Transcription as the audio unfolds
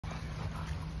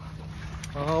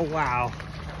Oh, wow.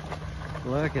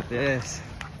 Look at this.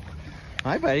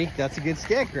 Hi, buddy. That's a good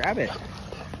stick. Grab it.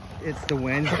 It's the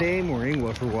Wednesday morning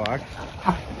Woofer walk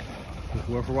with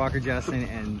Woofer Walker Justin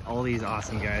and all these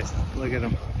awesome guys. Look at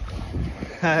them.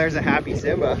 There's a happy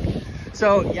Simba.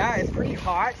 So, yeah, it's pretty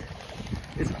hot.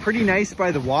 It's pretty nice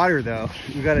by the water, though.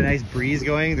 We've got a nice breeze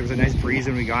going. There was a nice breeze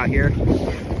when we got here.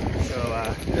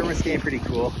 So, everyone's staying pretty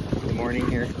cool in the morning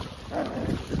here.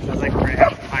 Sounds like we're gonna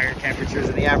have higher temperatures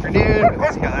in the afternoon, but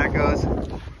we'll see how that goes.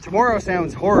 Tomorrow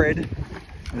sounds horrid,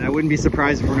 and I wouldn't be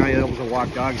surprised if we're not able to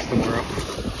walk dogs tomorrow.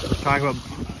 Talk about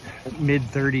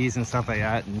mid-30s and stuff like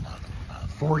that, and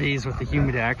 40s with the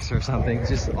humidex or something. It's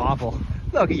just awful.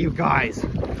 Look at you guys.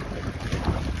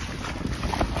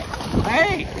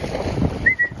 Hey!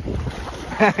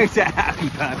 It's a happy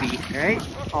puppy, right?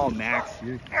 Oh, Max.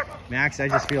 Max, I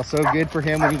just feel so good for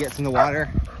him when he gets in the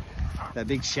water. That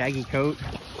big shaggy coat.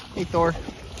 Hey, Thor.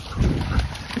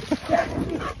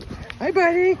 Hi,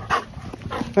 buddy.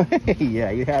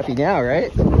 Yeah, you're happy now, right?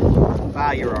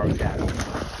 Wow, you're always happy.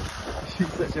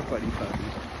 She's such a funny puppy.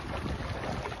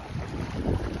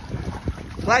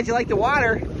 Glad you like the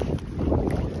water.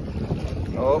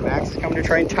 Oh, Max is coming to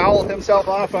try and towel himself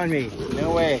off on me.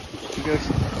 No way. You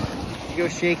go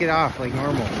shake it off like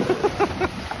normal.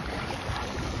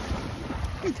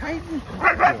 Hey, Titan.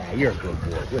 Yeah, you're a good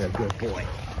boy. You're a good boy.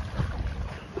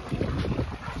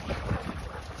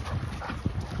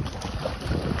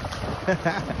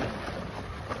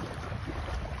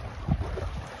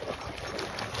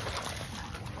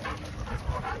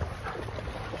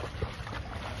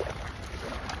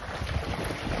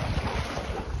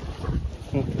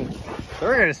 So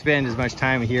we're gonna spend as much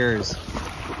time here as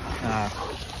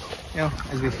you know,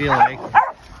 as we feel like,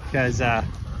 because I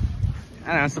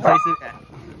don't know, it's the place that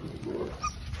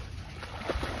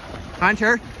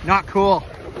Hunter, not cool.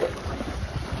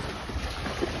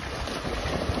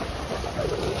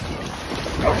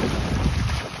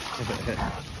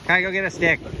 Can I go get a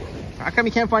stick? How come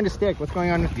you can't find a stick? What's going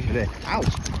on with you today? Ow!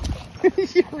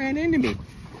 You ran into me.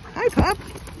 Hi, pup.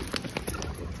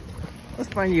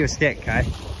 Let's find you a stick, Kai.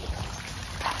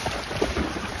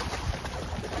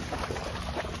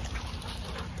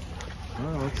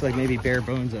 Oh, looks like maybe bare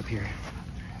bones up here.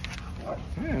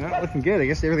 Yeah, not looking good. I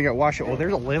guess everything got washed out. Oh,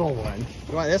 there's a little one.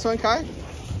 You want this one, Kai? I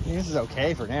think this is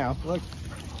okay for now. Look.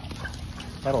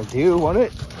 That'll do, won't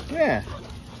it? Yeah.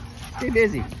 Stay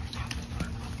busy.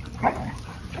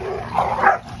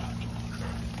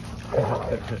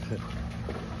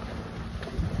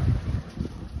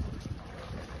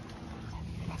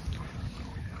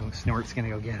 Oh, Snort's gonna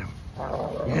go get him.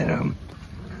 Get him.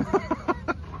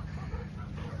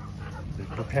 The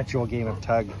perpetual game of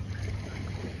tug.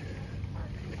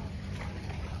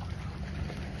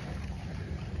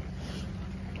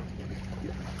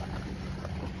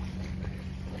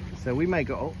 So we might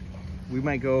go and we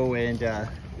might go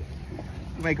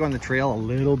on the trail a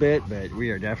little bit, but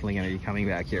we are definitely going to be coming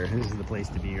back here. This is the place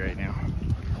to be right now.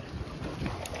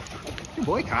 Good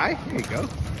boy, Kai. There you go.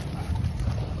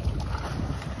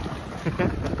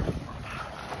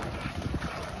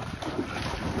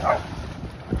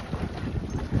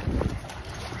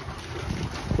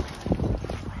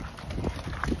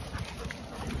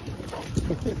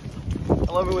 I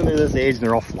love it when they're this age and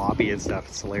they're all floppy and stuff.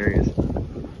 It's hilarious.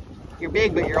 You're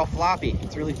big, but you're all floppy.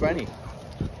 It's really funny.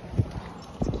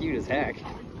 It's cute as heck.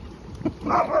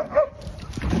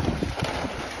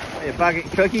 Hey,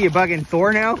 Cookie, you bugging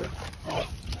Thor now?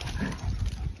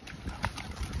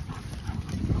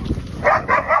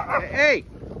 Hey,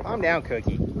 calm down,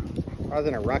 Cookie.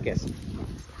 Causing a ruckus.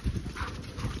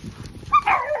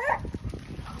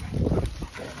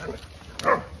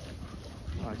 Oh,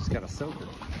 I just got a soaker.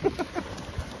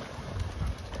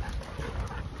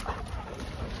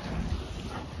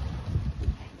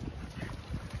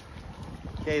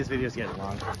 Okay, this video's getting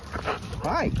long.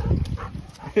 Hi!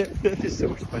 There's so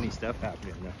much funny stuff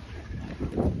happening now.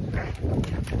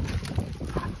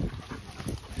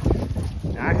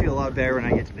 Now I feel a lot better when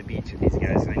I get to the beach with these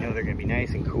guys. I know they're gonna be nice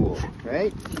and cool,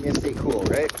 right? You gotta stay cool,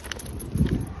 right?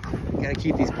 You gotta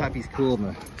keep these puppies cool in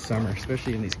the summer,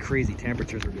 especially in these crazy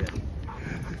temperatures we're getting.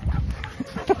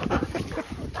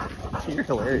 You're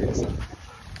hilarious.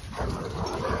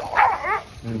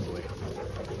 Oh boy.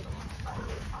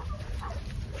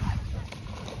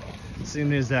 As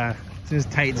soon as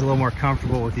Titan's a little more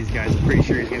comfortable with these guys, I'm pretty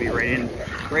sure he's gonna be right in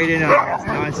on this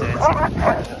nonsense.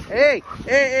 Hey, hey,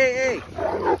 hey,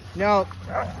 hey! No,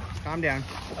 calm down.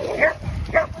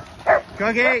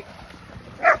 Cookie.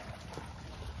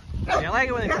 Yeah, I like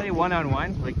it when they play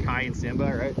one-on-one, like Kai and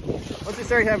Simba, right? Once they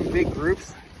start having big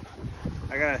groups,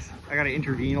 I gotta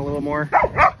intervene a little more.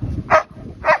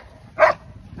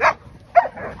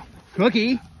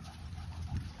 Cookie.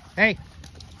 Hey,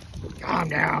 calm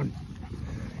down.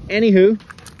 Anywho,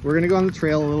 we're gonna go on the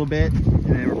trail a little bit, and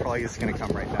then we're probably just gonna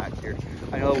come right back here.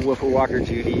 I know Woofer Walker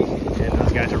Judy and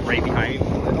those guys are right behind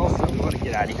me, but also we want to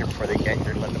get out of here before they get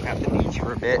here and let them have the beach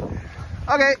for a bit.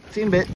 Okay, see you in a bit.